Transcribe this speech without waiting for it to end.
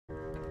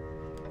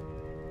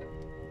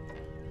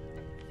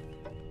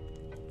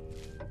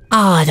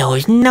Oh,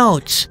 those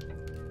notes.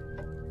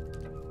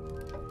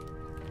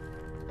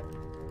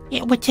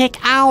 It would take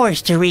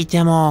hours to read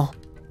them all.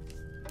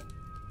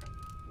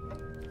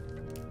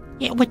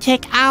 It would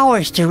take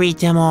hours to read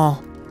them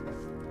all.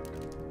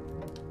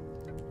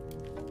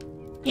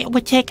 It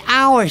would take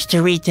hours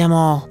to read them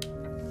all.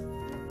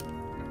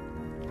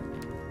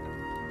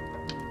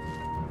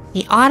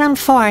 The autumn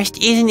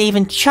forest isn't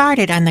even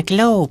charted on the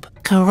globe.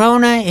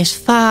 Corona is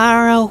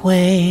far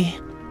away.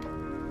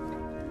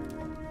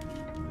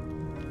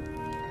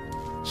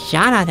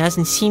 Shauna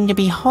doesn't seem to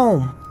be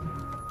home.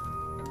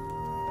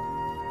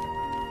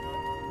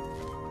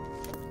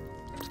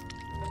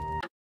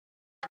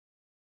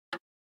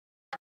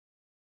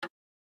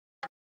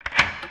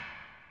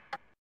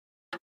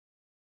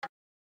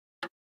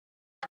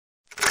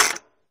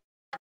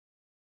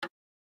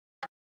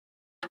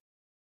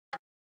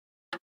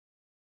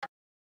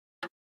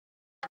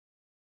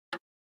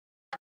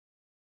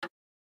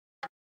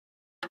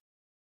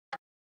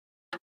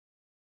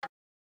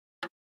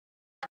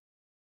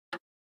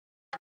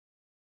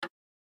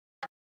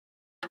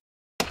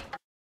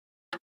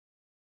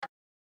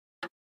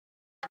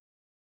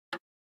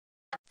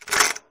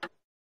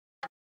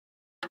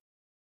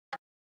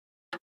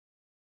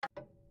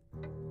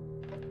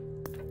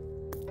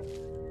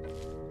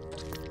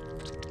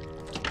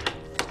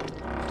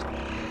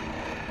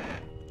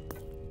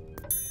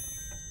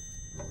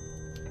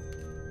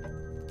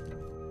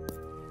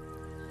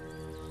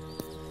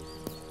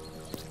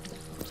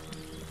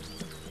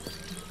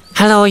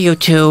 Hello, you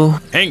two.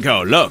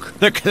 Hinko, look,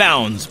 the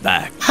clown's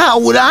back. How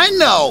would I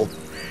know?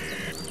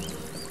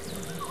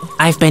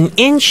 I've been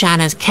in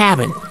Shauna's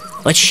cabin,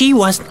 but she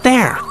wasn't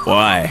there.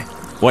 Why?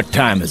 What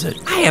time is it?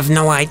 I have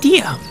no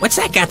idea. What's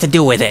that got to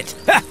do with it?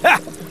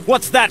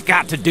 What's that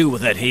got to do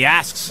with it, he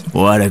asks?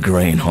 What a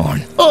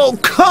greenhorn. Oh,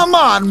 come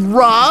on,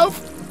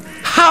 Rav.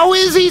 How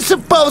is he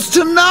supposed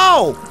to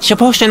know?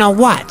 Supposed to know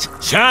what?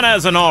 Shauna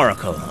is an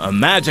oracle, a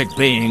magic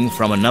being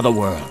from another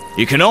world.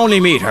 You can only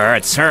meet her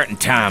at certain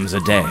times a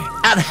day.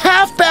 At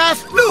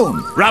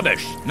noon.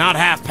 Rubbish! Not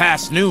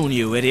noon,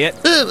 you idiot.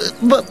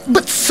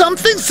 But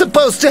something's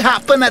supposed to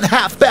happen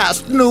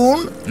at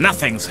noon.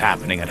 Nothing's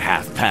happening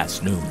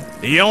at noon.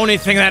 The only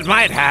thing that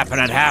might happen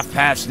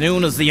at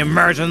noon is the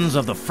emergence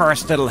of the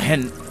first little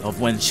hint of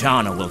when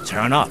Shauna will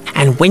turn up.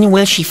 And when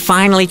will she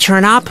finally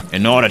turn up?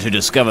 In order to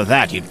discover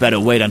that, you'd better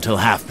wait until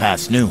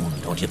noon,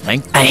 don't you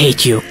think? I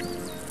hate you.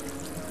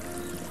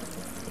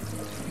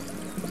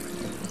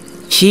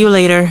 See you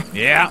later.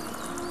 Yeah.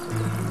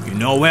 You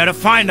know where to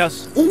find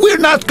us. We're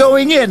not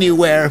going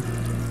anywhere.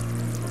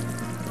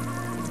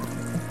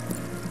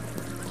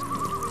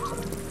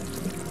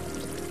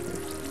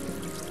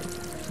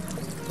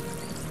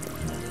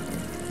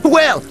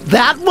 Well,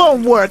 that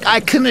won't work,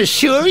 I can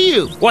assure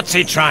you. What's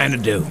he trying to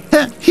do?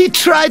 He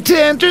tried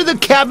to enter the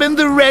cabin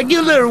the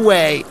regular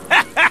way.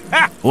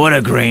 What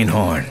a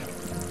greenhorn.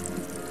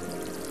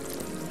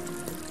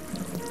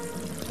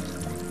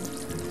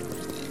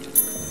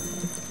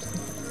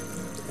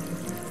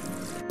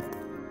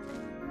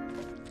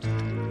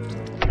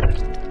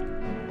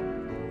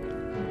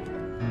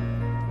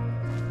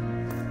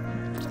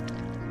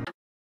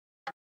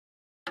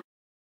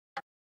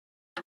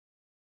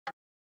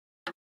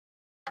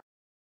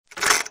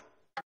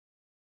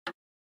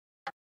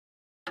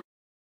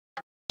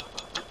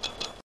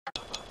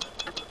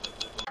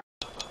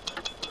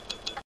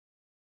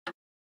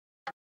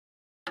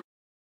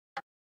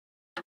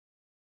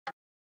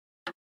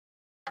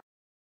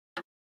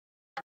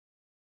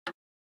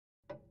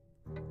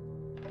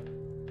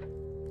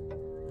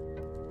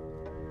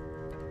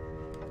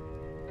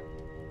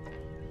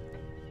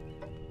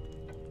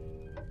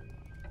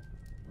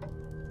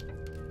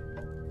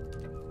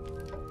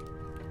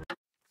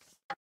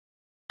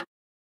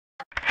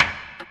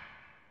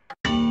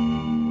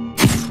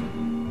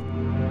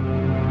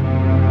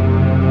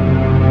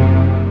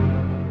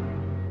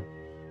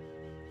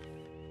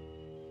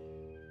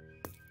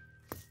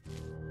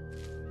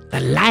 The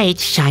light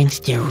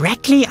shines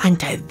directly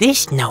onto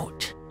this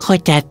note.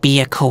 Could that be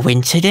a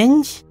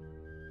coincidence?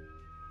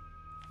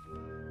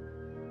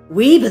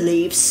 We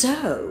believe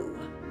so.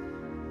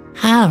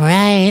 All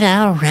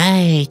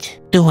right.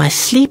 Do a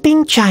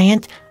sleeping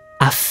giant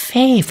a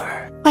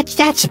favor. What's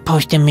that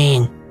supposed to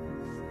mean?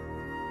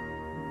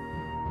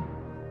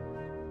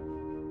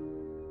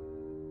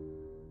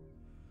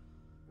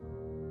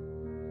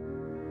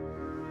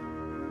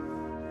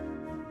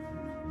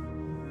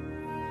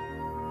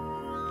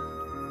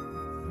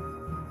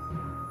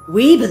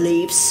 We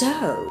believe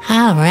so.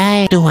 All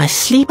right. Do a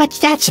sleep. What's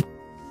that supposed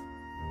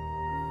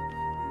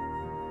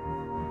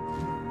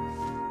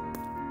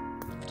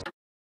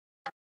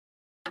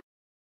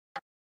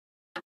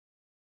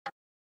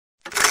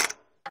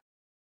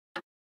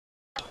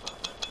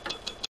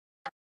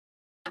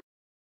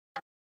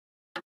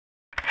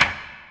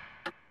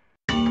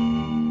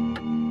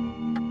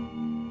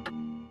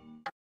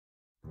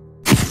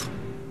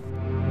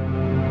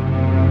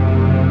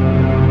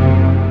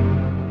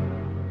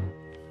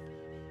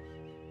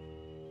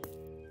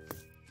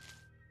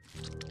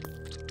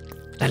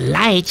the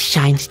light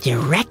shines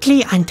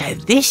directly onto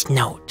this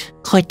note.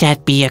 Could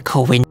that be a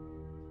coincidence?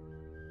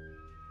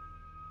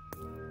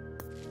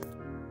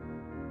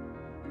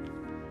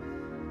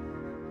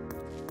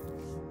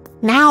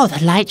 Now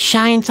the light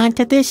shines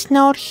onto this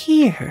note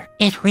here.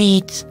 It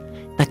reads,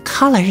 "The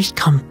colors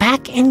come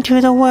back into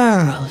the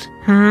world."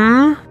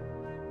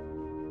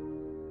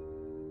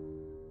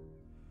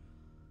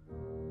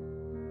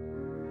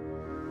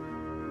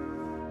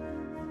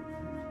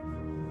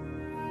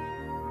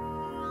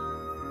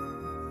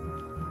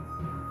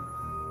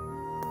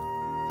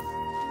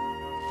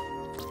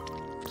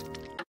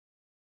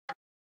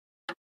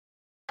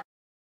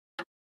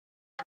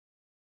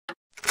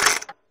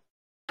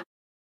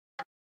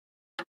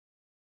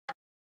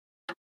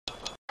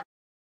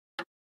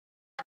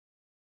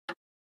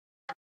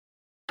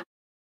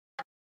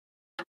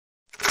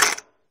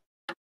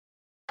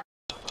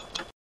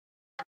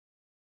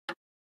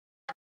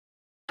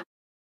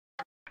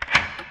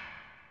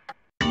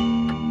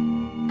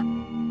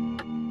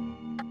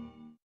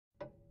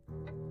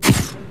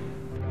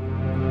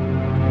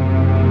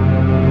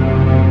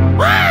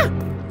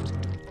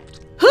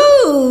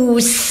 Who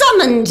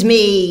summoned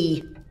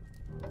me?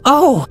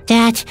 Oh,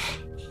 that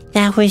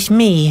was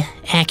me,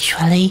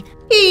 actually.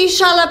 He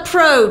shall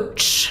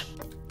approach.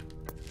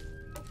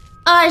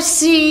 I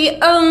see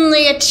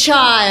only a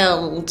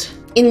child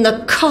in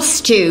the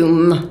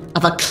costume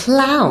of a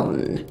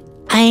clown.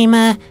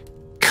 I'm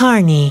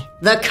Carney.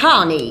 The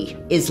Carney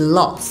is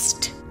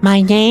lost.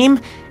 My name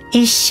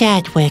is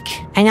Sadwick,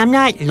 and I'm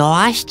not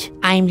lost.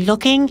 I'm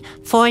looking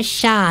for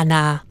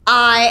Shauna.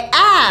 I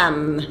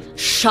am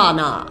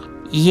Shauna.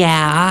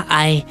 Yeah,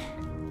 I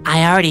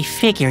already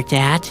figured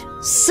that.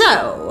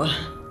 So,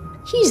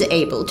 he's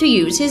able to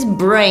use his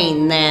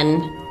brain then.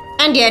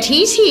 And yet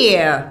he's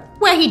here,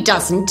 where he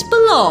doesn't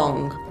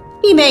belong.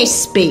 He may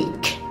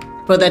speak,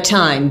 for the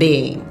time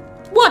being.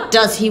 What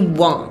does he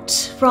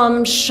want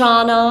from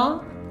Shauna?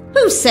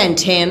 Who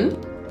sent him?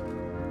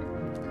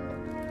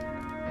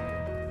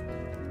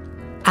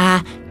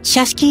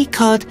 Chusky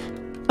called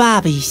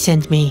Bobby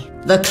sent me.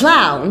 The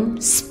clown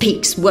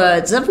speaks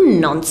words of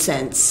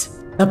nonsense.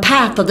 The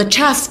path of the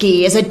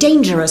Chusky is a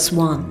dangerous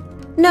one.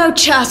 No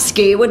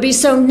Chusky would be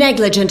so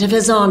negligent of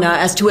his honor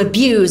as to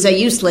abuse a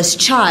useless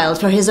child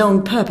for his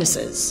own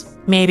purposes.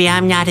 Maybe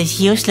I'm not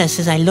as useless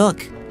as I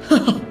look.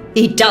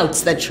 He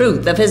doubts the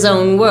truth of his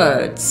own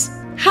words.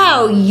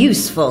 How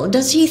useful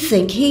does he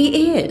think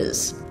he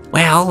is?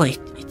 Well,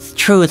 it's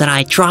true that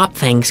I drop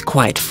things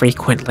quite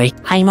frequently.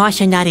 I'm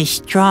also not as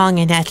strong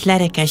and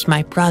athletic as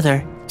my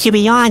brother. To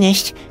be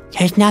honest,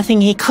 there's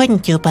nothing he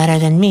couldn't do better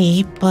than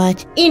me,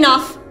 but...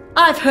 Enough!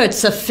 I've heard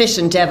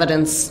sufficient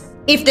evidence.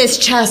 If this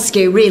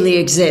Chusky really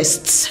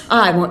exists,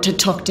 I want to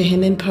talk to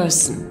him in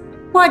person.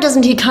 Why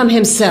doesn't he come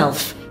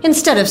himself,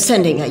 instead of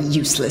sending a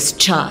useless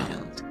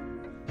child?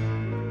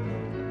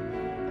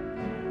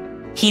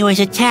 He was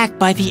attacked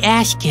by the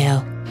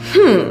Asgill.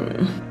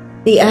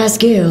 The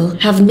Asgill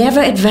have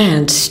never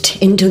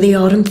advanced into the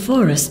autumn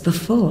forest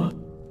before.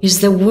 Is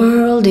the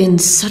world in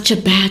such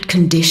a bad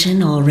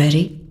condition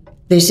already?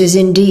 This is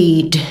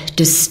indeed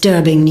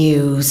disturbing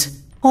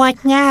news.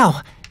 What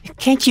now?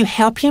 Can't you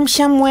help him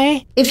some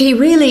way? If he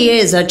really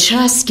is a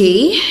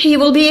Chusky, he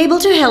will be able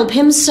to help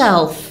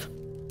himself.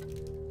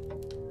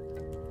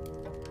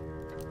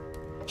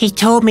 He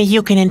told me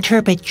you can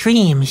interpret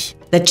dreams.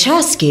 The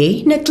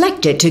Chusky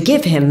neglected to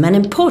give him an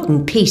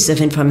important piece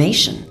of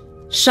information.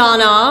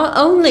 Shauna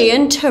only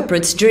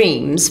interprets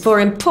dreams for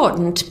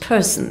important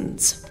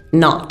persons,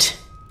 not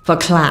for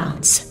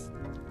clowns.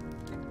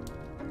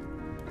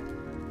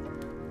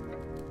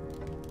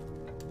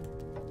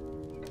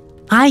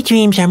 My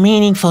dreams are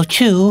meaningful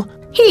too.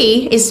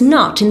 He is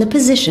not in the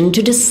position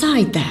to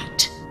decide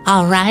that.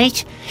 All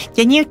right,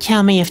 then you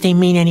tell me if they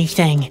mean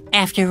anything.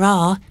 After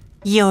all,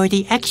 you're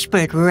the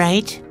expert,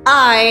 right?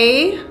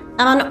 I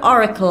am an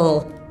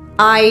oracle.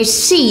 I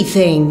see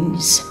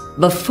things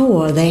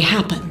before they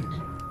happen.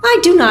 I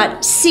do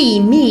not see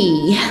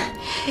me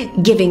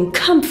giving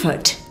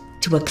comfort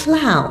to a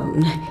clown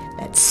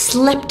that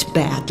slept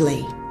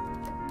badly.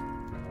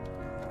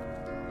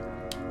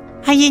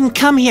 I didn't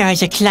come here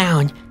as a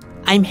clown.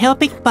 I'm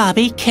helping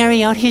Bobby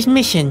carry out his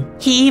mission.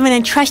 He even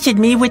entrusted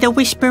me with a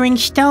Whispering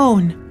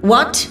Stone.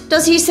 What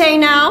does he say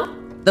now?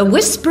 The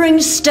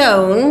Whispering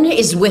Stone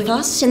is with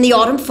us in the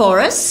autumn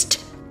forest?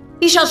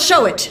 He shall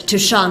show it to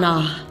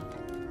Shauna.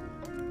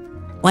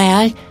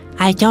 Well,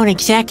 I don't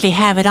exactly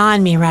have it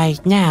on me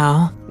right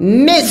now.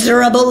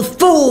 Miserable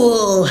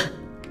fool!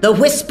 The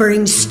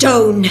Whispering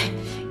Stone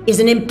is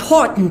an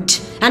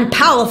important and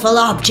powerful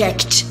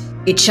object.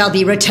 It shall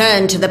be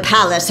returned to the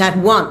palace at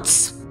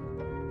once.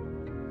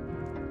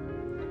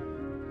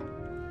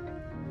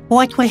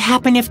 What will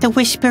happen if the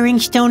Whispering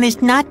Stone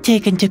is not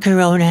taken to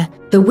Corona?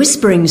 The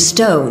Whispering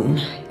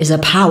Stone is a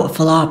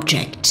powerful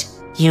object.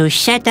 You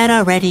said that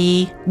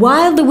already.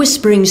 While the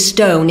Whispering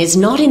Stone is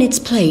not in its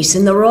place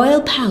in the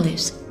royal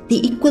palace,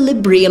 the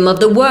equilibrium of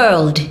the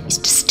world is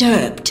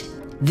disturbed.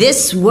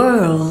 This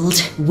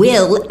world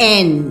will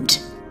end.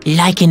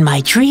 Like in my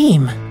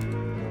dream.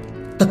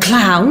 The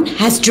clown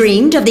has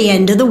dreamed of the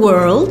end of the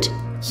world?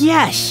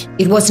 Yes.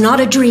 It was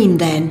not a dream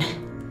then.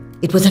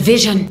 It was a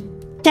vision.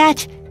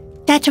 That's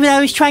what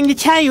I was trying to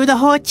tell you the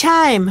whole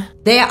time.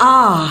 There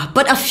are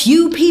but a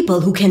few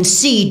people who can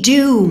see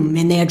doom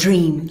in their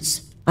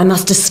dreams. I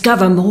must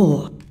discover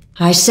more.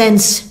 I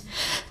sense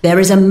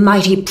there is a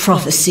mighty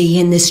prophecy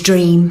in this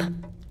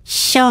dream.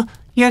 So,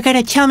 you're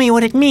gonna tell me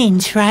what it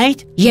means,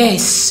 right?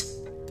 Yes,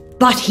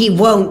 but he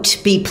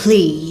won't be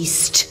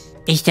pleased.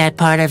 Is that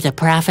part of the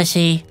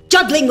prophecy?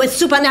 Juggling with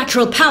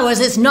supernatural powers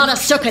is not a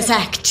circus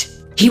act.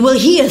 He will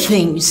hear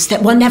things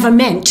that were never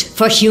meant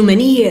for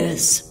human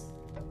ears.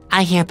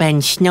 I hear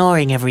Ben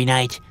snoring every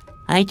night.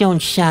 I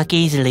don't shock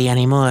easily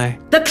anymore.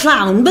 The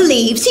clown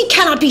believes he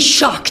cannot be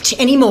shocked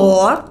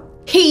anymore.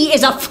 He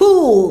is a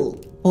fool.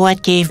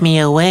 What gave me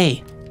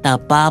away? The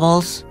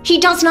baubles? He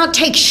does not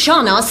take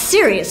Shauna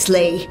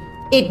seriously.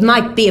 It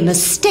might be a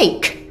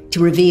mistake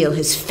to reveal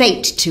his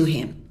fate to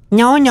him.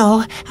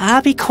 No,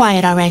 I'll be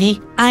quiet already.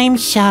 I'm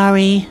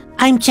sorry.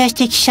 I'm just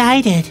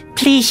excited.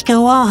 Please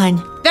go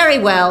on. Very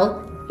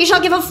well. He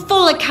shall give a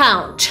full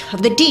account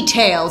of the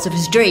details of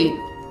his dream.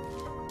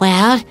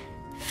 Well,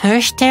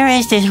 first there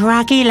is this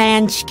rocky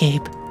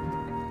landscape.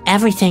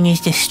 Everything is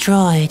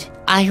destroyed.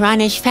 I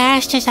run as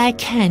fast as I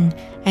can,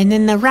 and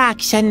then the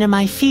rocks under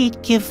my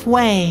feet give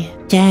way.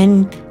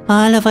 Then,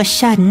 all of a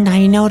sudden,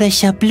 I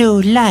notice a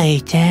blue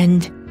light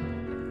and...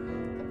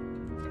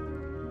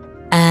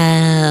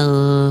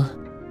 Oh...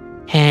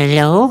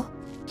 Hello?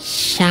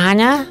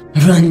 Shauna?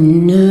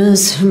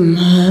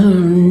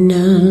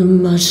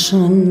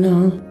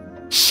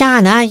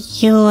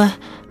 Shauna, you...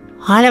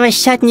 all of a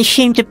sudden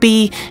seem to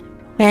be...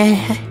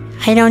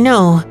 I don't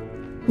know...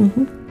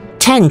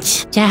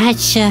 tense.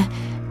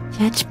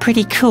 That's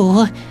pretty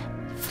cool.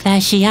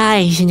 Flashy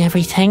eyes and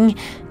everything.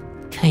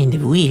 Kind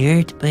of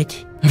weird,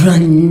 but...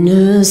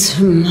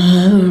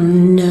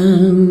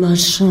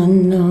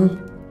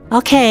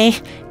 Okay,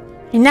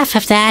 enough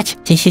of that.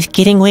 This is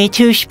getting way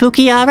too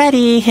spooky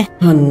already.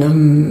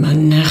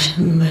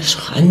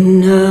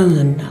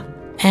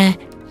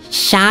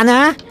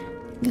 Shauna?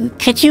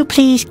 Could you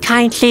please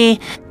kindly...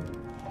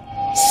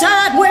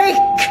 Sadwick!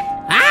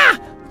 Ah!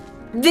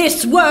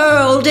 This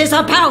world is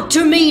about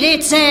to meet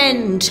its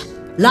end.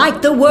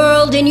 Like the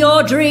world in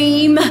your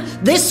dream,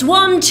 this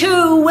one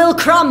too will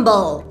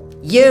crumble.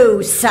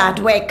 You,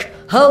 Sadwick,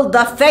 hold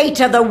the fate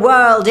of the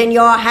world in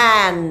your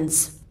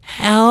hands.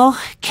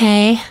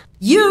 Okay.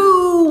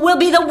 You will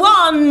be the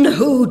one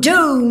who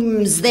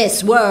dooms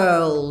this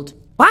world.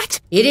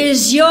 What? It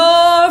is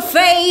your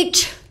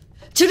fate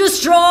to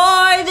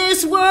destroy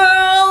this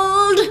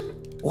world.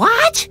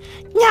 What?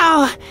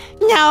 No,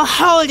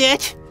 hold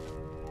it.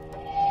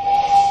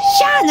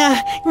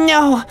 Shauna,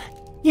 no,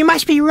 you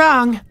must be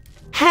wrong.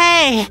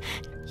 Hey,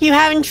 you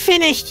haven't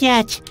finished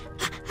yet.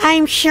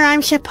 I'm sure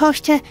I'm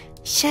supposed to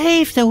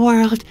save the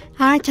world,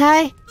 aren't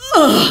I?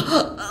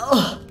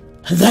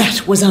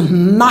 That was a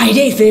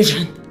mighty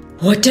vision.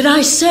 What did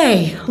I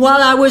say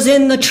while I was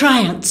in the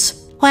trance?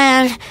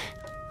 Well,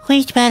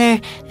 we'd better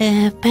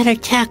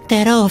talk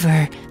that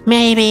over.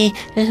 Maybe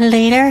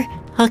later,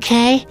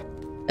 okay?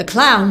 The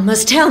clown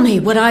must tell me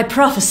what I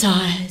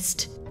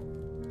prophesized.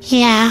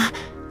 Yeah,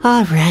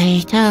 all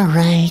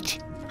right.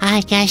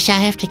 I guess I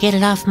have to get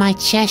it off my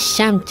chest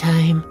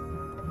sometime.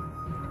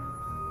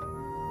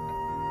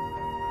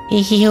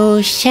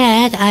 You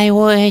said I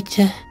would...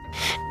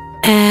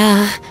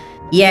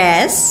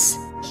 Yes?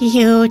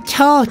 You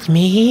told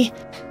me.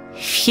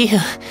 Phew,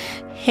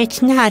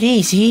 it's not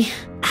easy.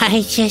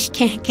 I just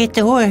can't get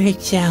the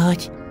words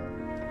out.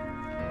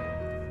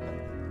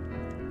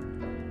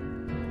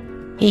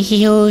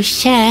 You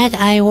said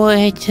I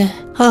would...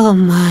 Oh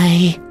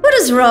my... What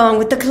is wrong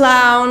with the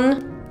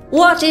clown?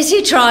 What is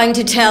he trying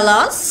to tell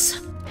us?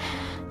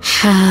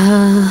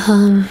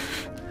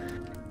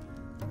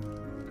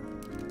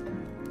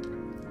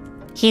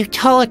 You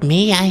told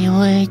me I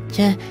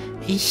would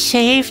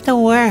save the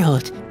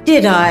world.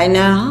 Did I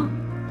now?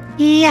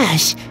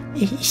 Yes,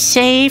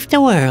 save the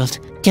world.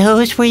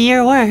 Those were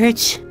your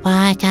words,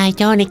 but I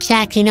don't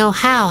exactly know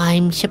how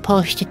I'm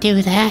supposed to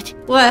do that.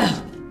 Well,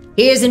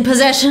 he is in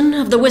possession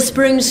of the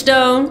Whispering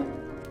Stone?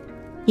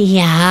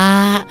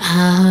 Yeah,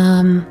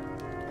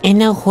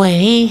 in a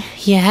way,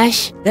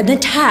 yes. Then the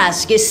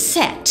task is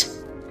set.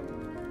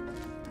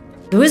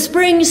 The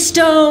Whispering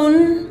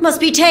Stone must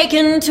be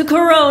taken to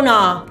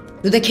Corona,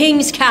 to the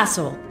king's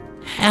castle.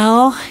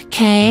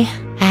 Okay,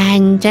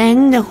 and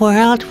then the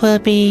world will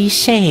be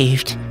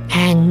saved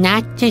and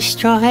not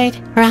destroyed,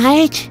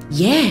 right?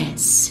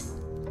 Yes,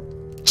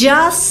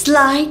 just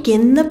like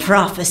in the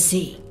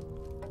prophecy.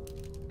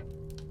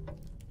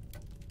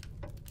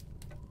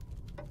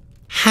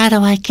 How do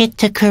I get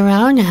to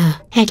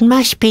Corona? It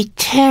must be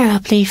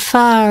terribly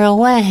far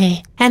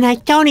away, and I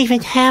don't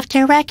even have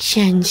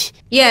directions.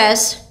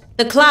 Yes,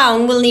 the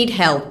clown will need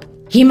help.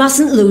 He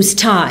mustn't lose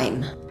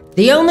time.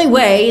 The only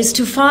way is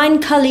to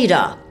find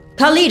Khalida.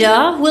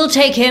 Khalida will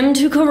take him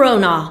to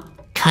Corona.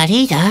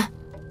 Khalida?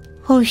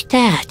 Who's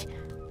that?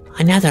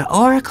 Another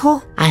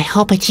oracle? I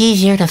hope it's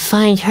easier to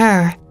find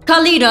her.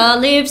 Khalida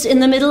lives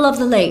in the middle of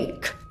the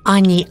lake.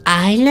 On the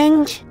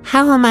island?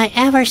 How am I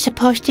ever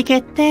supposed to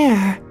get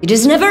there? It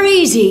is never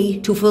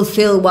easy to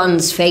fulfill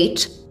one's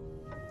fate.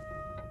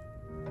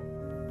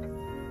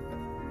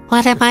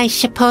 What am I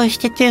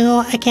supposed to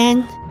do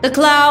again? The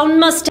clown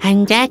must...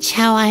 And that's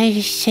how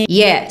I say...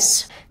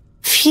 Yes,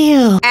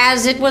 Phew!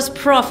 as it was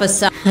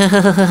prophesied.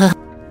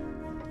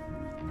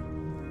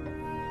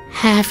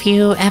 Have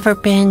you ever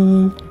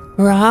been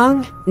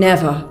wrong?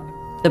 Never.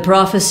 The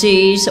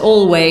prophecies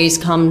always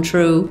come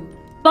true,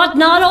 but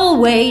not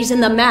always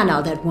in the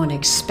manner that one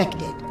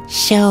expected.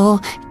 So,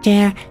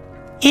 there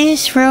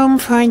is room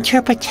for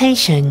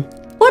interpretation.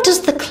 What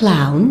does the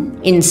clown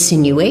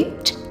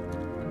insinuate?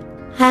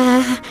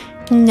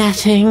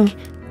 Nothing.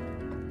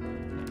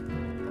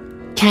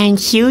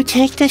 Can't you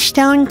take the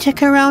stone to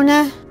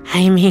Corona?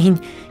 I mean,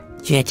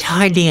 it's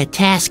hardly a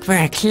task for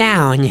a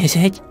clown, is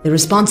it? The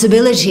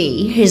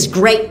responsibility is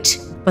great,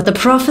 but the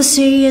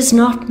prophecy is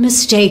not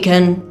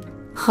mistaken.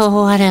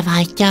 Oh, what have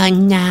I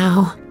done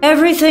now?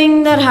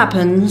 Everything that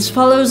happens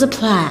follows a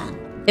plan.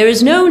 There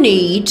is no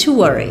need to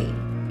worry.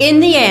 In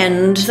the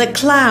end, the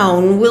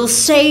clown will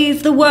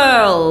save the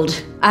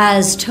world,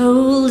 as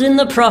told in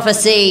the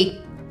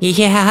prophecy.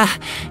 Yeah,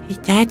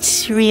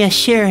 that's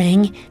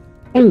reassuring.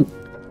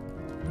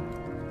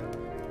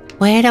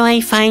 Where do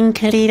I find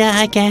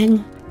Khalida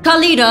again?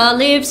 Khalida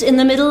lives in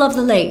the middle of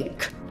the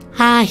lake.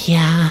 Ah,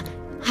 yeah,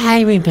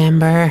 I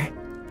remember.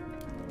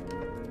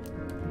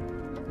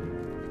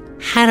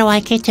 How do I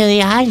get to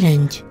the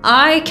island?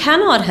 I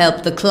cannot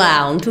help the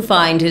clown to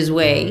find his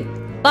way,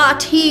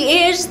 but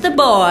he is the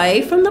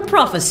boy from the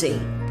prophecy.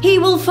 He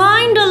will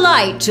find a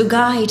light to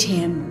guide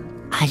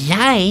him. A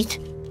light?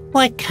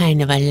 What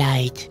kind of a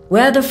light?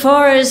 Where the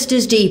forest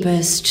is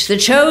deepest, the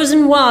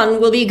chosen one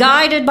will be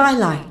guided by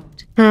light.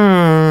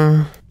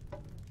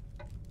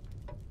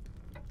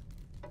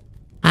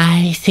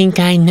 I think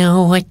I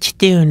know what to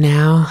do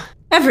now.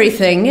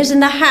 Everything is in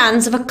the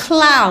hands of a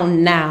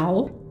clown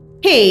now.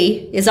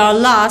 He is our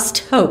last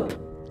hope.